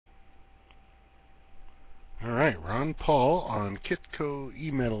right, Ron Paul on Kitco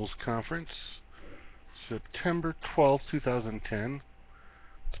eMetals Conference, September 12th, 2010.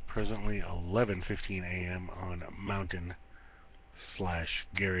 It's presently 11:15 a.m. on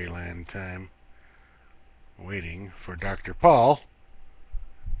Mountain/Garyland time. Waiting for Dr. Paul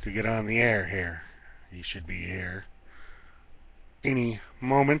to get on the air here. He should be here any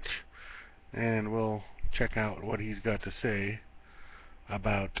moment, and we'll check out what he's got to say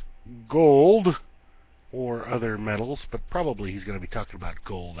about gold or other metals, but probably he's going to be talking about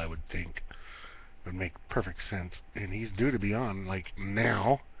gold, I would think. It would make perfect sense. And he's due to be on, like,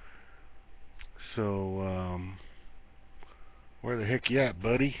 now. So, where the heck you at,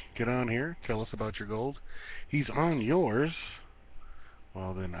 buddy? Get on here. Tell us about your gold. He's on yours.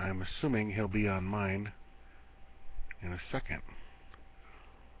 Well, then I'm assuming he'll be on mine in a second.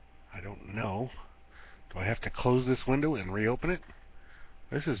 I don't know. Do I have to close this window and reopen it?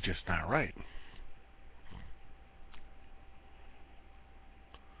 This is just not right.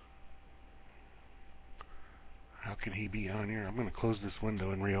 How can he be on here? I'm going to close this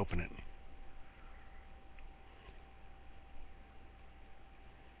window and reopen it.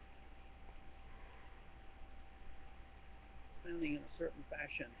 In a certain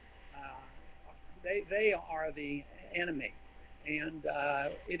fashion, they are the enemy, and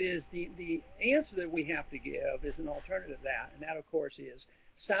it is the answer that we have to give is an alternative to that, and that of course is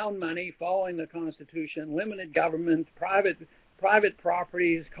sound money, following the Constitution, limited government, private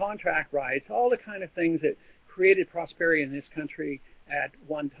properties, contract rights, all the kind of things that created prosperity in this country at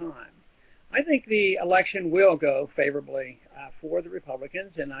one time. I think the election will go favorably for the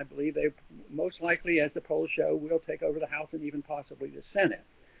Republicans, and I believe they most likely, as the polls show, will take over the House and even possibly the Senate.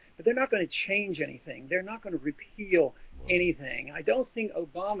 But they're not going to change anything. They're not going to repeal anything. I don't think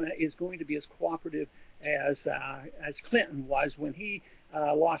Obama is going to be as cooperative as Clinton was when he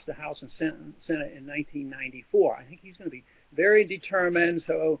lost the House and Senate in 1994. I think he's going to be very determined,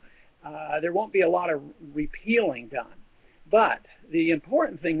 so there won't be a lot of repealing done. But the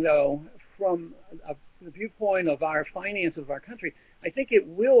important thing, though, from the viewpoint of our finances of our country, I think it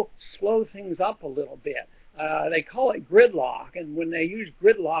will slow things up a little bit. They call it gridlock, and when they use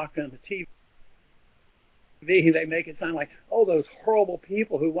gridlock on the TV, they make it sound like, oh, those horrible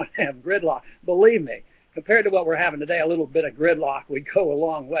people who want to have gridlock. Believe me, compared to what we're having today, a little bit of gridlock would go a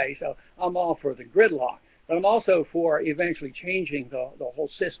long way. So I'm all for the gridlock, but I'm also for eventually changing the whole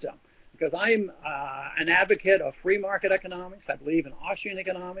system. Because I'm an advocate of free market economics. I believe in Austrian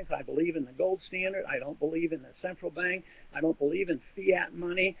economics. I believe in the gold standard. I don't believe in the central bank. I don't believe in fiat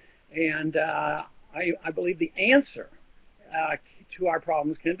money. And I believe the answer to our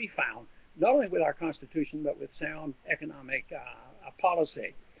problems can be found not only with our Constitution, but with sound economic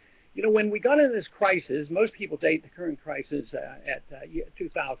policy. You know, when we got into this crisis, most people date the current crisis at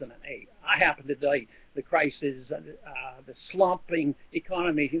 2008. I happen to date the crisis, the slumping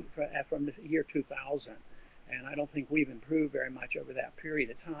economy from the year 2000. And I don't think we've improved very much over that period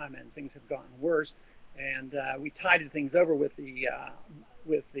of time, and things have gotten worse. And we tided things over with the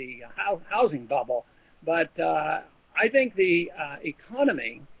housing bubble. But I think the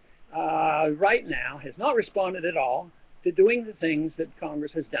economy right now has not responded at all to doing the things that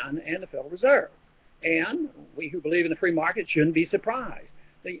Congress has done and the Federal Reserve. And we who believe in the free market shouldn't be surprised.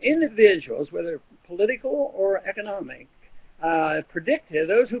 The individuals, whether political or economic,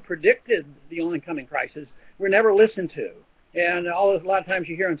 those who predicted the oncoming crisis were never listened to. And a lot of times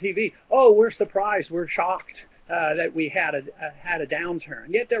you hear on TV, oh, we're surprised, we're shocked that we had a downturn.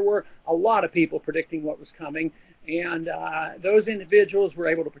 Yet there were a lot of people predicting what was coming, and those individuals were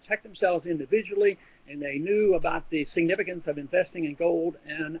able to protect themselves individually, and they knew about the significance of investing in gold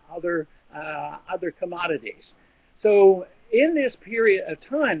and other commodities. So in this period of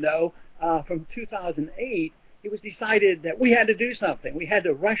time, though, from 2008, it was decided that we had to do something. We had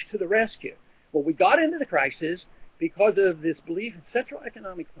to rush to the rescue. Well, we got into the crisis because of this belief in central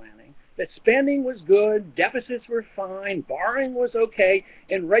economic planning, that spending was good, deficits were fine, borrowing was okay,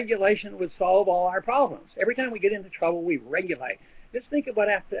 and regulation would solve all our problems. Every time we get into trouble, we regulate. Just think of what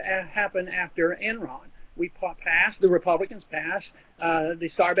happened after Enron. The Republicans passed the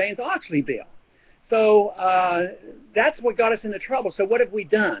Sarbanes-Oxley bill. So that's what got us into trouble. So what have we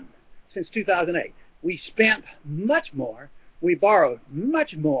done since 2008? We spent much more, we borrowed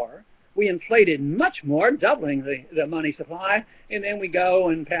much more, we inflated much more, doubling the money supply, and then we go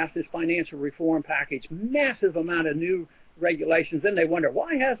and pass this financial reform package, massive amount of new regulations. Then they wonder,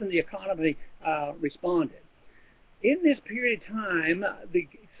 why hasn't the economy responded? In this period of time, the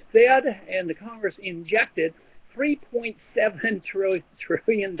Fed and the Congress injected $3.7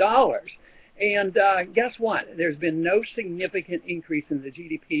 trillion. And guess what? There's been no significant increase in the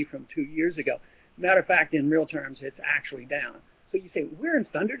GDP from 2 years ago. Matter of fact, in real terms, it's actually down. So you say, where in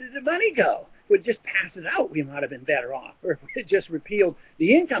thunder did the money go? If we just passed it out, we might have been better off. Or if we had just repealed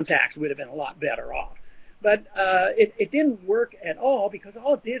the income tax, we would have been a lot better off. But it didn't work at all, because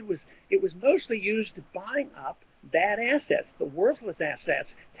all it did was it was mostly used to buying up bad assets, the worthless assets,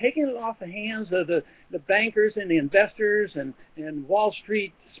 taking it off the hands of the bankers and the investors and Wall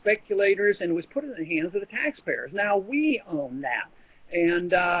Street speculators, and it was put in the hands of the taxpayers. Now we own that.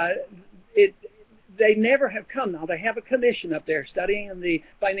 And they never have come. Now, they have a commission up there studying the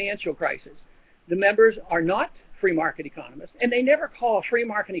financial crisis. The members are not free market economists, and they never call a free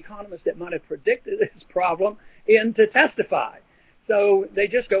market economist that might have predicted this problem in to testify. So they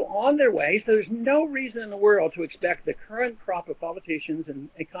just go on their way. So there's no reason in the world to expect the current crop of politicians and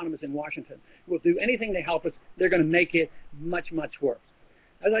economists in Washington will do anything to help us. They're going to make it much, much worse.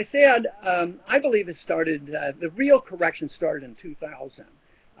 As I said, I believe it started, the real correction started in 2000.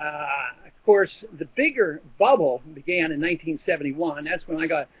 Of course, the bigger bubble began in 1971. That's when I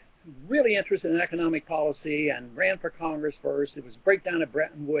got really interested in economic policy and ran for Congress first. It was breakdown of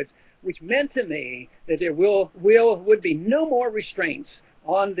Bretton Woods, which meant to me that there would be no more restraints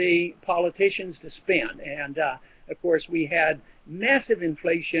on the politicians to spend. And of course, we had massive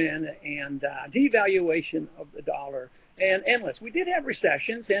inflation and devaluation of the dollar and endless. We did have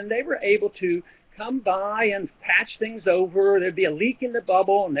recessions, and they were able to come by and patch things over. There'd be a leak in the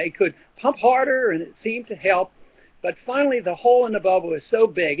bubble, and they could pump harder, and it seemed to help. But finally, the hole in the bubble is so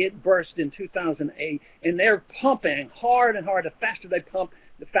big, it burst in 2008, and they're pumping hard and hard. The faster they pump,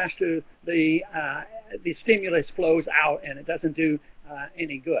 the faster the stimulus flows out, and it doesn't do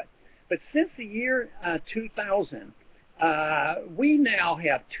any good. But since the year 2000, we now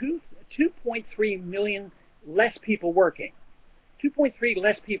have 2.3 million less people working. 2.3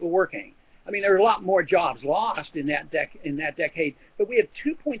 less people working. I mean, there are a lot more jobs lost in that decade, but we have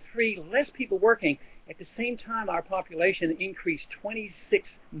 2.3 less people working. At the same time, our population increased 26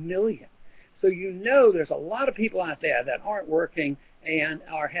 million. So you know there's a lot of people out there that aren't working and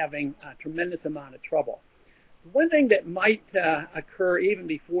are having a tremendous amount of trouble. One thing that might occur even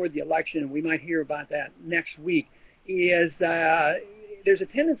before the election, and we might hear about that next week, is there's a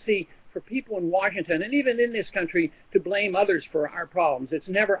tendency for people in Washington, and even in this country, to blame others for our problems. It's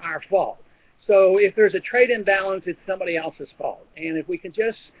never our fault. So if there's a trade imbalance, it's somebody else's fault. And if we can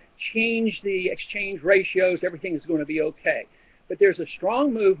just change the exchange ratios, everything is going to be okay. But there's a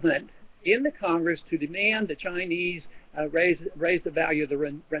strong movement in the Congress to demand the Chinese raise the value of the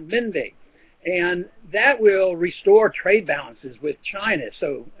renminbi. And that will restore trade balances with China,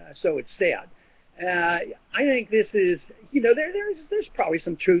 so it's said. I think this is, there's probably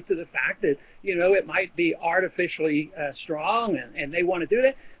some truth to the fact that, it might be artificially strong and they want to do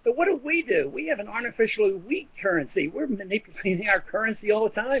that. But what do? We have an artificially weak currency. We're manipulating our currency all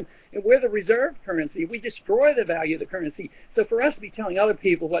the time. And we're the reserve currency. We destroy the value of the currency. So for us to be telling other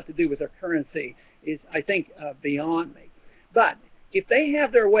people what to do with their currency is, I think, beyond me. But if they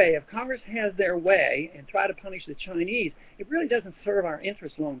have their way, if Congress has their way and try to punish the Chinese, it really doesn't serve our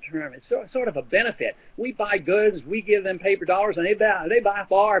interest long term. It's sort of a benefit. We buy goods, we give them paper dollars, and they buy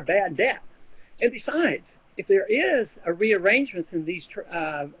off our bad debt. And besides, if there is a rearrangement in these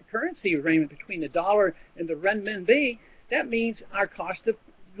currency arrangement between the dollar and the renminbi, that means our cost of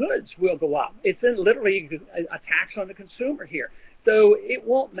goods will go up. It's literally a tax on the consumer here. So it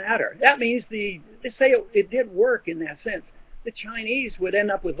won't matter. That means let's say it did work in that sense. The Chinese would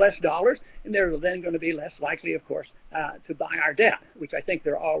end up with less dollars, and they're then going to be less likely, of course, to buy our debt, which I think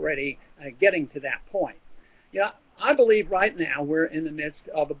they're already getting to that point. I believe right now we're in the midst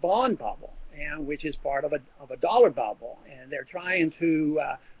of a bond bubble, and which is part of a dollar bubble, and they're trying to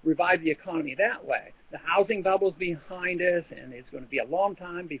revive the economy that way. The housing bubble's behind us, and it's going to be a long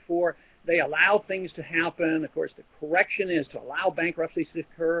time before they allow things to happen. Of course, the correction is to allow bankruptcies to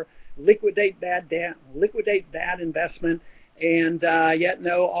occur, liquidate bad debt, liquidate bad investment. And yet,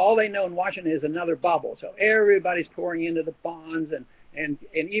 no, all they know in Washington is another bubble. So everybody's pouring into the bonds, and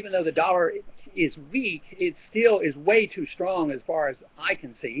even though the dollar is weak, it still is way too strong as far as I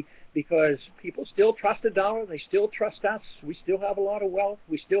can see, because people still trust the dollar. They still trust us. We still have a lot of wealth.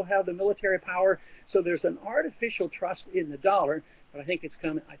 We still have the military power. So there's an artificial trust in the dollar, but I think it's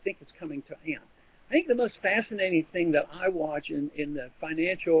coming to an end. I think the most fascinating thing that I watch in the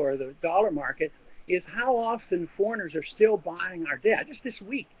financial or the dollar market is how often foreigners are still buying our debt. Just this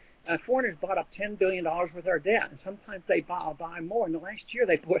week, foreigners bought up $10 billion worth of our debt, and sometimes they buy more. In the last year,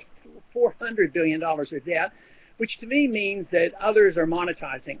 they bought $400 billion of debt, which to me means that others are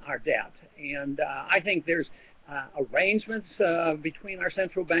monetizing our debt. And I think there's arrangements between our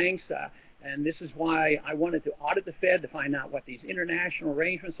central banks. And this is why I wanted to audit the Fed to find out what these international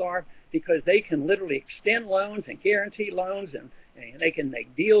arrangements are, because they can literally extend loans and guarantee loans, and they can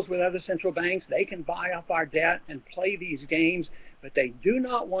make deals with other central banks. They can buy up our debt and play these games, but they do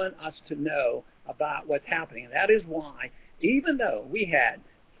not want us to know about what's happening. And that is why, even though we had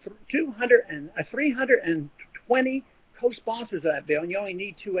 320 co-sponsors of that bill, and you only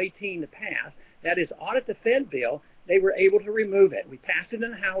need 218 to pass, that is audit the Fed bill, they were able to remove it. We passed it in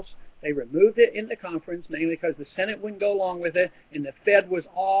the House. They removed it in the conference, mainly because the Senate wouldn't go along with it, and the Fed was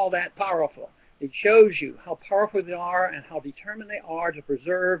all that powerful. It shows you how powerful they are and how determined they are to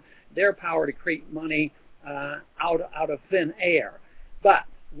preserve their power to create money out of thin air. But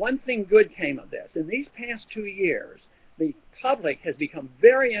one thing good came of this. In these past 2 years, the public has become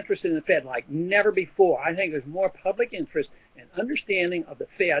very interested in the Fed like never before. I think there's more public interest and understanding of the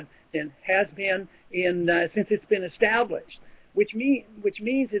Fed than has been since it's been established, which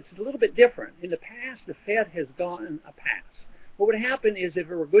means it's a little bit different. In the past, the Fed has gone a pass. What would happen is if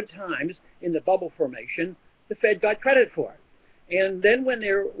there were good times in the bubble formation, the Fed got credit for it. And then when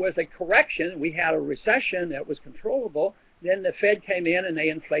there was a correction, we had a recession that was controllable, then the Fed came in and they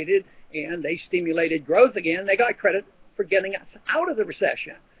inflated and they stimulated growth again. They got credit for getting us out of the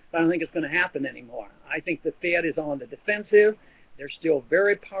recession. But I don't think it's going to happen anymore. I think the Fed is on the defensive. They're still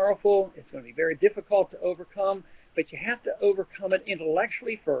very powerful. It's going to be very difficult to overcome, but you have to overcome it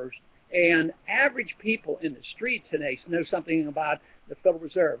intellectually first. And average people in the street today know something about the Federal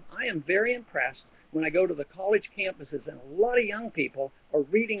Reserve. I am very impressed when I go to the college campuses, and a lot of young people are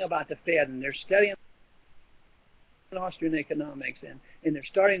reading about the Fed, and they're studying Austrian economics, and they're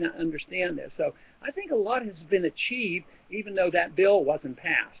starting to understand this. So I think a lot has been achieved, even though that bill wasn't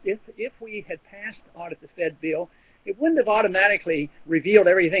passed. If we had passed the Audit the Fed bill, it wouldn't have automatically revealed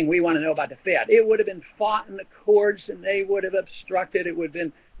everything we want to know about the Fed. It would have been fought in the courts, and they would have obstructed. It would have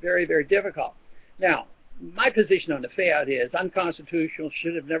been very, very difficult. Now, my position on the Fed is unconstitutional,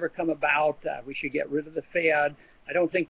 should have never come about. We should get rid of the Fed. I don't think